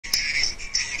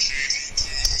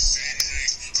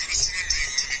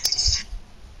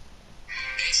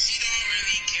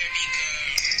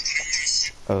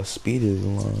Speed is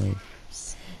like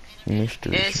Mr.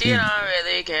 And she don't Speed.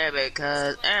 really care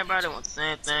because everybody wants the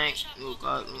same thing.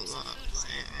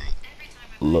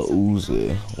 Lil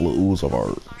Uzi. Lil Uzi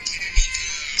art.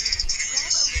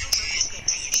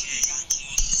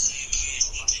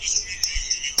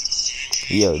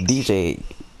 Yo, DJ,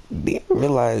 do you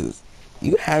realize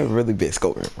you haven't really been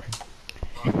scoping, bro?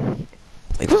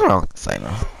 Like, what's wrong with the site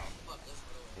now?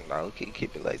 No, we can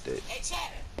keep it like that.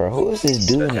 Bro, who is this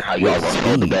doing it How y'all with gonna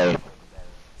score the Speed? game?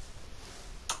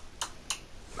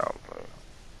 No, bro.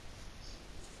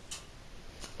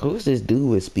 Who is this dude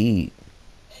with Speed?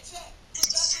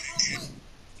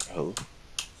 Who?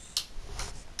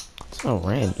 So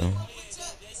random.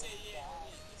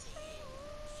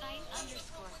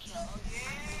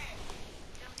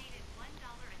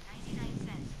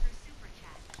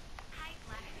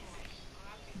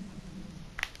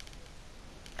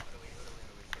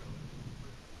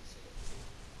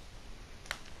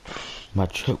 My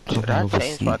truck Should coming I over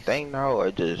change my seat. thing now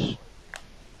or just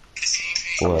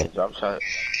What? jump shot?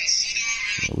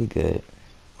 We good.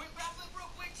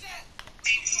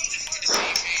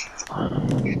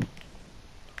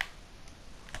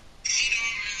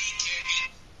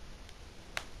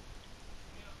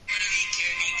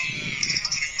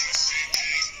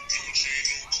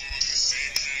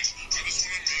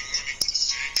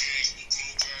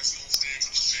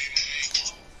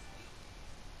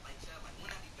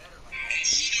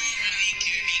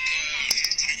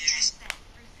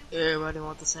 Everybody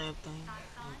want the same thing.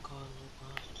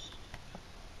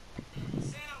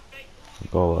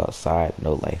 Go outside,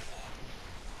 no life.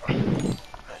 That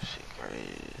shit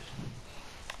crazy.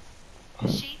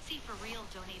 Shadesy for real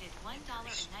donated $1.99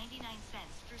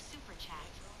 for super chat.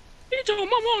 He told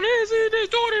my mom this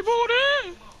Jordan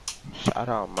booty. Shout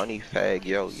out Money Fag,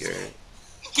 yo, you're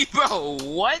Bro,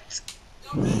 what?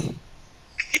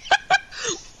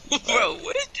 Bro,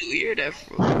 where did you hear that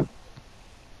from?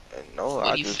 no, I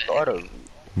Money just Fag. thought of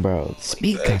Bro,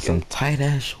 Speed Fag, got some yo. tight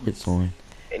ass shorts on.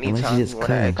 Unless Anytime he you just wanna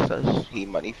cutting. access, he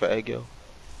Money Fag, yo.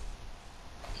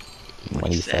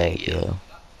 Money fag, yo.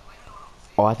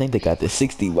 Oh, I think they got the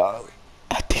 60, wow.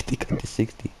 I think they got the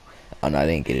 60. Oh, no, I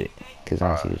didn't get it. Because I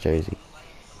don't see the jersey.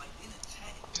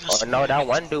 Oh no, that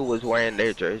one dude was wearing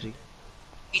their jersey.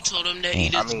 He told him that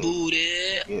eat I his mean, booty.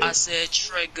 yeah. I said,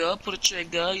 trigger, put a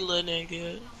trigger, you little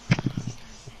nigga.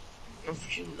 I'm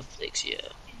shooting the flicks, yeah.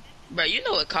 Bro, you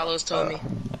know what Carlos told me?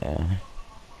 Yeah.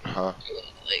 Huh?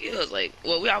 Like, it was like,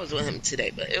 well, I was with him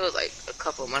today, but it was like a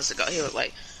couple of months ago. He was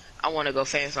like, I want to go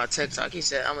famous on TikTok. He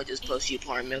said, I'm going to just post you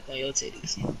pouring milk on your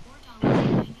titties.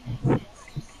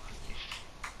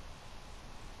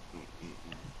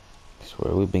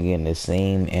 Swear, we've been getting the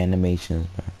same animations,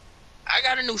 bro. I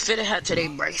got a new fitted hat today,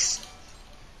 Bryce.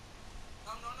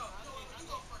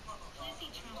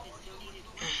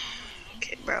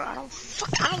 Okay, bro, I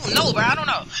don't know, bro. I don't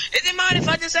know. Is it mine if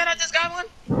I just said I just got one?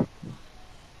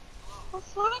 What the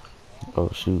fuck? Oh,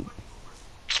 shoot.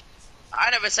 I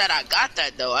never said I got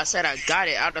that, though. I said I got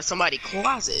it out of somebody's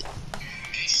closet.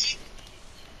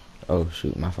 Oh,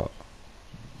 shoot, my fault.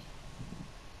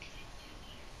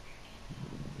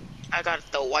 I got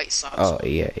the white socks. Oh,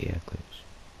 yeah, clips.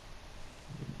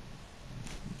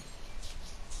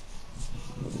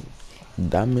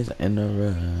 Diamonds in the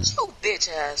run. You bitch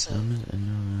ass. Diamonds in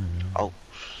the run. Oh.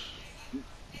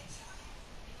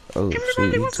 Oh, shoot,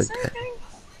 Everybody you wants the took same that. thing.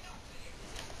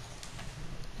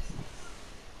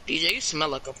 DJ, you smell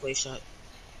like a play shot.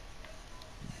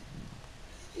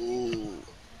 Ooh.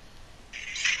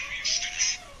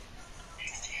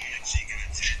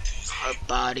 Her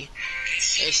body.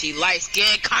 And she light skin,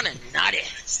 kinda naughty.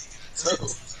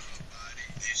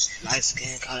 Light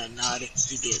skin, kinda naughty.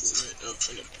 She get lit up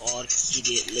in the party. She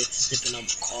get lit, sipping on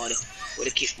Bacardi. With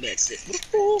a kickback sit.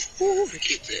 Ooh, ooh, the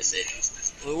kickback sit.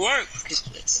 It work.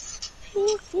 Kickback.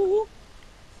 Ooh, ooh.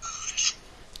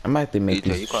 I might have to make DJ,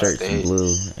 these you gonna shirts stay?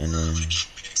 blue and then.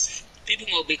 People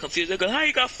gonna be confused. They go, how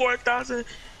you got 4,000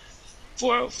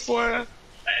 how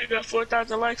you got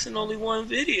 4,000 likes in only one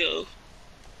video?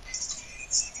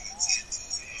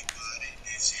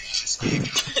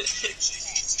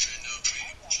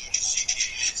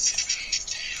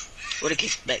 What a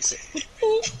kickback set. Ooh,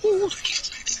 ooh, the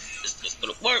kickback. It's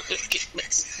gonna work with the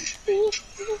kickbacks. Ooh,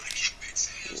 ooh.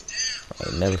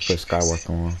 I never put Skywalker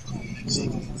on.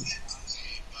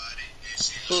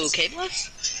 Who,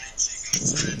 K-Blast?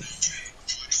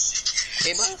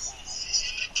 K-Blast?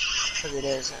 Cause it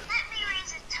is.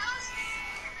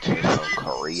 Some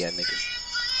Korean nigga.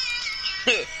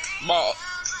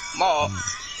 Mob.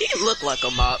 He look like a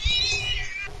mob.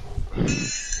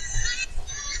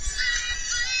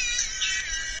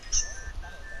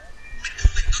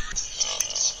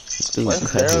 Dude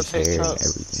What's cut Daryl his hair and TikTok?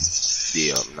 everything.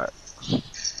 Yeah, I'm not.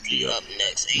 He up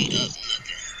next, ain't up nothing.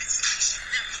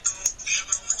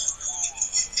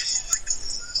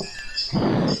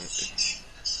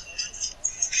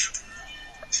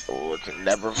 Oh, it's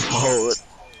never forward.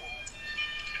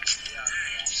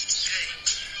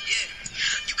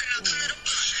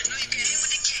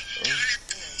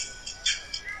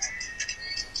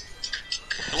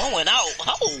 Blowing out.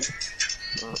 Oh.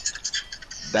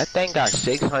 That thing got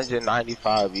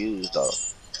 695 views though.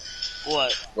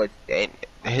 What? With and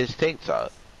his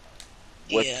TikTok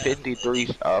with Yeah. 53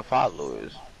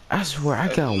 followers. I swear I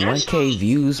got I 1K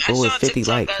views, but with saw 50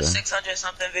 TikTok likes, got bro. 600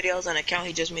 something videos on an account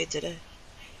he just made today.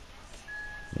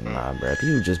 Nah, bro.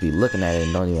 People just be looking at it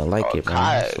and don't even like it, bro.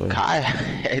 I Kai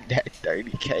had that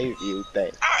 30K view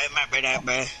thing. I remember that,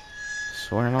 bro.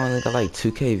 swear I only got like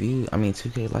 2K views. I mean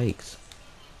 2K likes.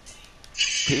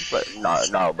 People,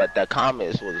 no, but the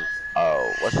comments was,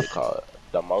 what's it called?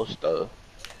 The most, No,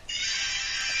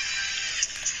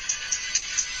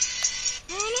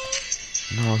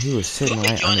 he was sitting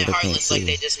People be right under joining the pink Heartless like too.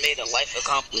 they just made a life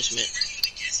accomplishment.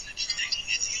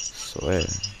 Swear.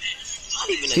 Not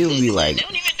even a He would good be clan. like They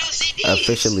don't even do CDs.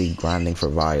 officially grinding for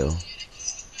Vile.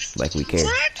 Like we care.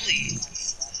 Exactly.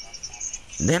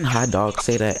 Didn't Hot Dog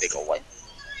say that? they go what?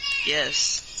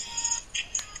 Yes.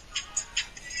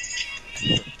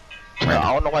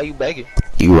 I don't know why you begging.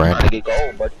 You Trying to get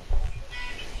gold, buddy.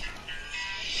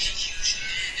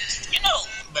 You know,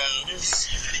 bro, this.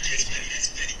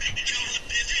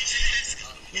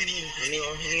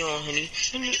 Honey.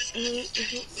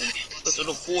 Go to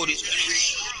the 40s.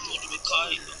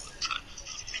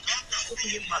 Open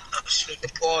your mouth up, shit at the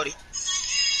party.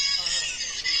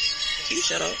 You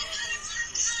shut up.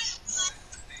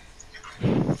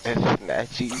 That's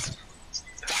snatchies.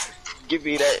 Give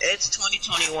me that. It's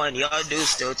 2021. Y'all do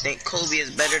still think Kobe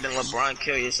is better than LeBron?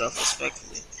 Kill yourself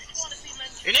respectfully.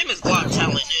 Your name is Glock Talent. You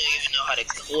don't even know how to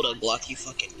hold a Glock. You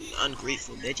fucking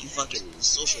ungrateful bitch. You fucking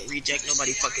social reject.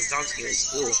 Nobody fucking talks to you in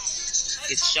school.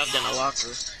 Gets shoved in a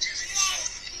locker.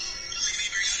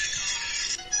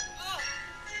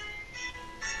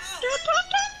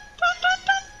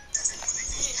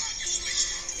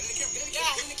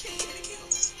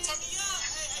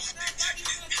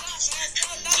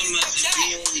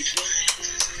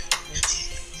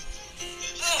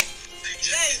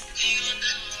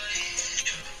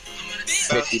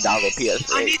 $50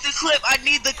 PS3. I need the clip. I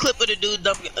need the clip of the dude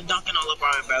dunking on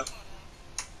LeBron, bro.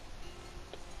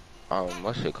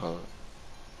 What's it called?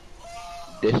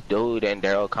 This dude in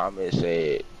Daryl comments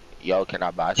said, "Yo, can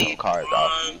I buy some cards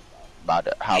off you? How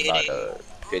about a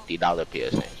 $50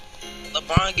 PSN?"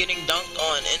 LeBron getting dunked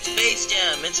on in Space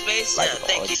Jam. Like,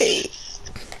 Thank you.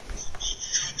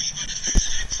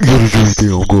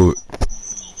 Feel good.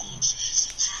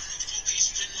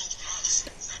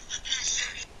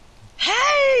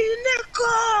 Hey,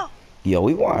 Nickel! Yo,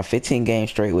 we won 15 games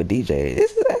straight with DJ.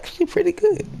 This is actually pretty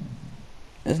good.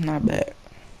 It's not bad.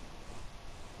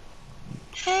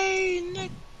 Hey,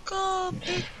 Nickel!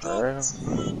 Bro,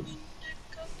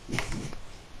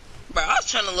 I was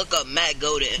trying to look up Matt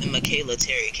Goda and Michaela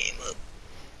Terry came up.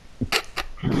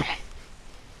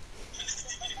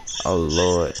 Oh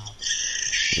Lord.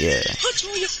 Yeah. Punch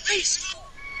on your face.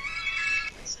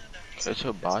 Get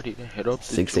your body to hit up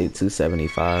the 6'8",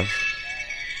 275.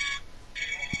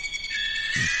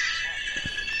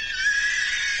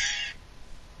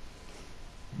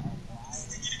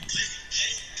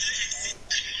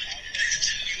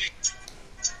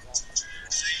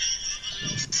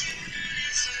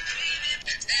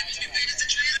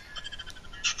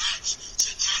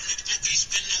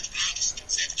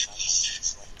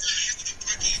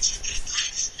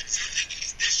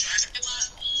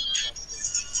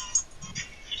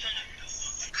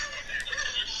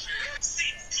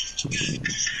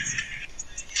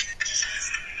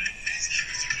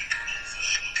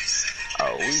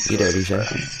 Oh, You there,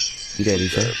 DJ? You there,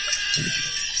 DJ?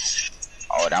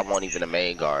 Oh, that wasn't even a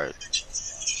main guard.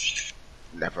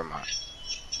 Never mind.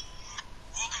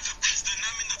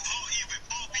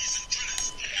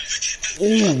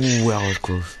 Ooh, that was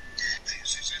close.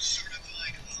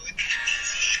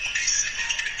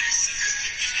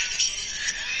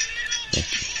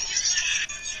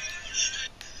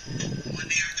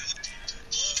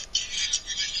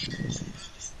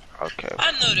 Okay.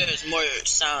 I know there's more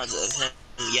sounds of him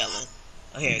yelling.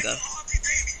 Oh, here you go.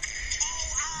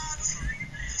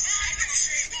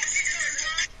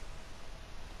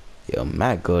 Yo,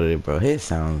 Matt Goated, bro. His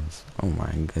sounds. Oh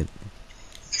my goodness.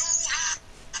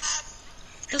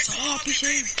 That's a hard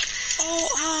piece.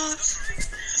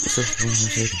 What's up?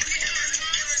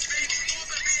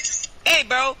 Hey,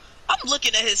 bro. I'm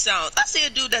looking at his sounds. I see a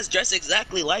dude that's dressed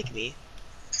exactly like me.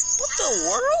 What the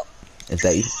world? Is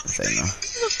that you? Say no.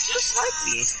 He looks just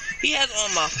like me. He has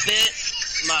on my fit,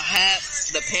 my hat,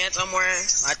 the pants I'm wearing,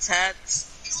 my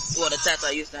tats. Well, the tats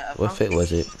I used to have. What fit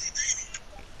was it?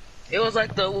 It was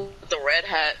like the red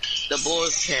hat, the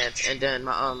Bulls pants, and then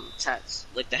my tats,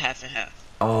 like the half and half.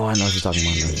 Oh, I know what you're talking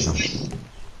about. I know what you're talking about.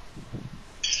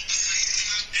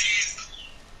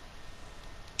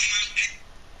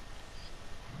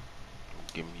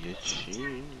 Give me a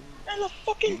chin. And a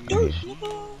fucking dirt,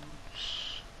 nigga.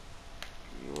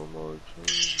 Give me one more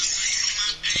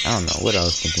chin. I don't know what I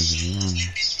was thinking. To be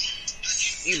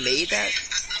honest. You made that?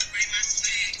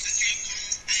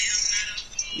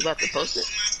 You about to post it?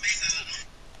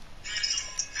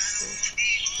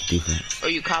 Defense. Or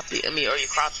you copy? Or you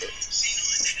cropped it?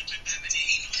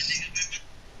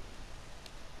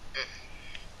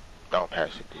 Don't pass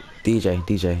it, dude.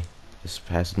 DJ, just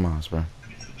pass the mouse, bro.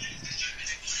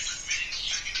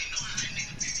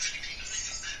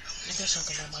 Nigga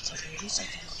sucking on my tummy. He's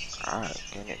sucking on my God,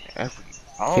 get it every.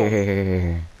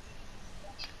 Here.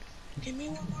 Give me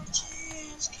one more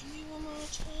chance. Give me one more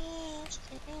chance.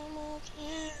 Give me one more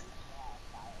chance.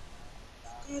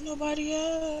 Girl, nobody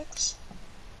else.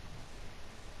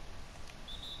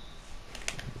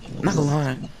 Not gonna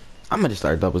lie, I'm gonna just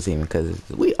start double teaming because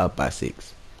we up by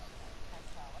 6.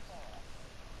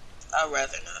 I'd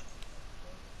rather not.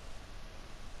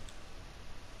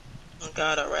 Oh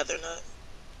God, I'd rather not.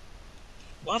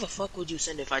 Why the fuck would you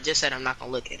send it if I just said I'm not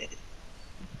gonna look at it?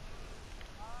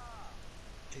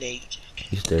 And then you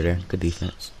just... You still there? Good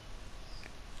defense.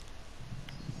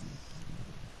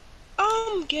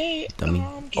 I'm gay. Dummy.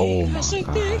 I'm gay. Oh I my suck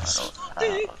God. dick, suck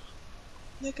dick.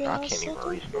 Nigga, I I can't even suck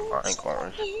reach dick, my suck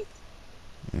corners. dick.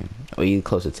 Oh, you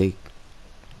close to take?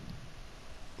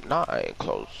 Nah, I ain't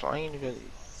close. So I ain't even.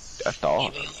 That's the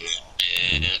all.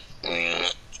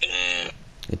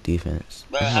 Good defense.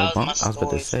 But I how's my was about to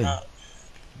stories say. not?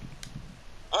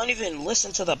 I don't even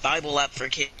listen to the Bible app for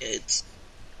kids.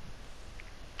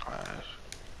 Gosh.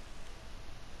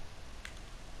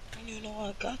 I don't even know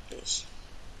I got this.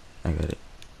 I got it.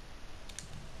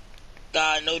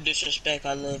 God, no disrespect,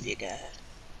 I love you, God.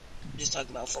 Just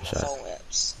talking about for my Shot. phone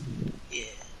apps. Yeah.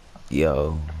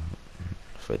 Yo,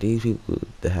 for these people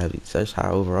that have such high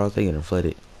overalls, they getting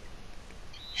flooded.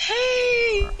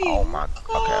 Hey! Oh my.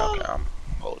 Okay. I'm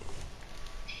holding.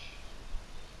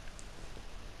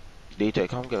 DJ,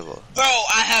 come get her. Bro,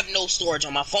 I have no storage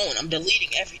on my phone. I'm deleting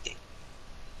everything.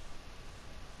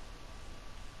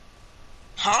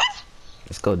 Huh?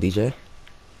 Let's go, DJ.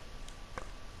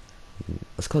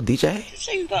 Let's go, DJ. You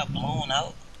say you got blown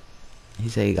out? He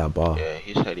said he got ball. Yeah,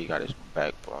 he said he got his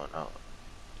back blown out.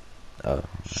 Oh,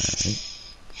 alright.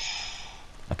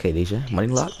 Okay, DJ. Money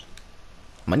lock.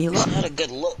 Money It's lock. not a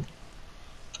good look.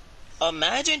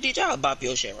 Imagine DJ, I'll bop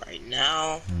your shit right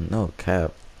now. No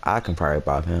cap. I can probably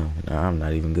bop him. No, I'm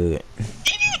not even good. Did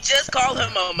you just call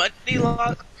him a money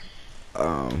lock?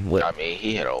 What? I mean,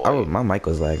 he hit a Oh, weight. my mic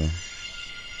was lagging.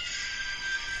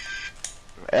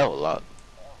 L lock.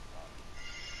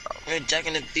 You're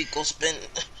jacking the beat, go spin.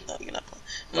 No, you're not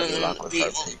Money playing. lock was Beat,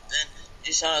 her go pick. spin.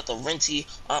 You shout out to Renty.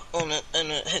 I'm on a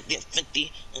head get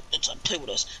 50. And try to play with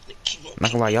us.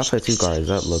 Not gonna lie, y'all set 2 guards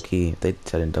up low key. They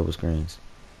set in double screens.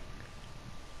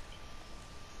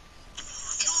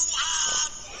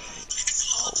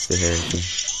 Sit here,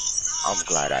 see. I'm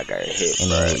glad I got hit, And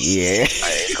bro. yeah.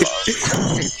 I ain't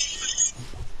close.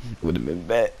 Would have been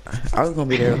bad. I was gonna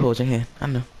be there to hold your hand. I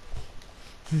know.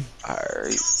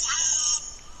 Alright.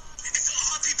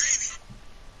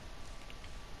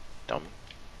 Dummy.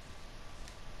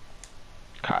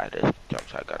 Kai, this jump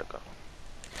shot gotta go.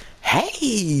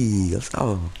 Hey, let's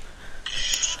go.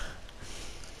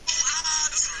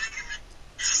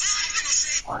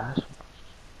 What?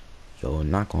 Yo,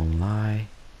 not gonna lie.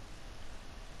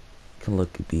 Can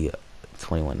look to be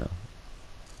 21 though.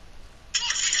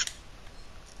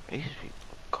 These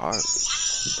people garbage.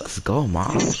 Let's go,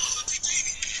 mom.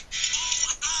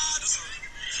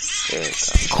 Yeah,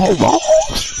 God. Come on.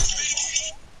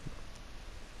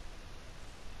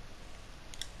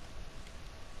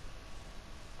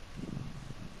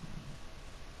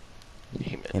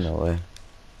 He missed. You know what?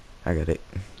 I got it.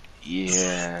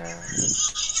 Yeah.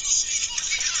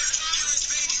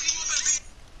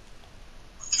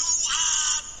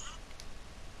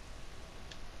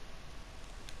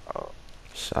 Oh,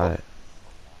 Shot it.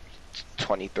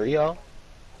 23, y'all?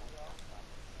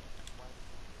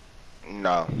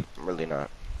 No, really not.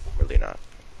 Really not.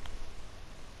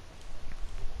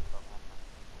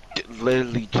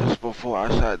 Literally just before I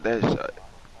shot that shot.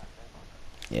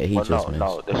 Yeah, he Well, just no, missed.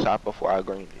 no, the shot before I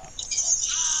greened it.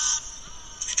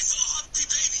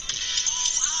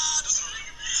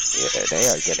 Yeah, they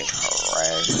are getting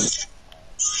harassed.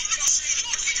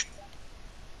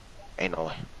 Ain't no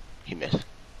way. He missed.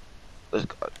 Let's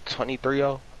go.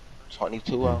 23-0?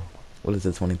 22-0? What is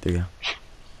it, 23?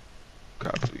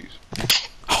 God, please.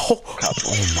 Oh, God,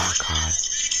 oh my god.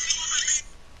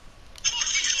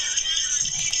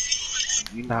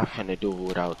 You not finna do it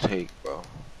without take, bro.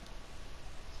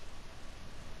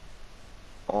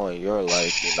 On your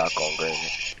life, you're not gonna green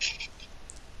it.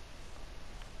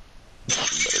 You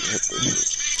better hit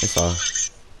this shit. It's all.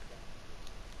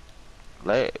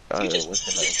 Let, You just what's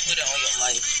the put name? it on your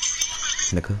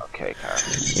life. Nika. Okay, Kyle.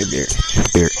 Your beard.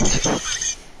 Beard.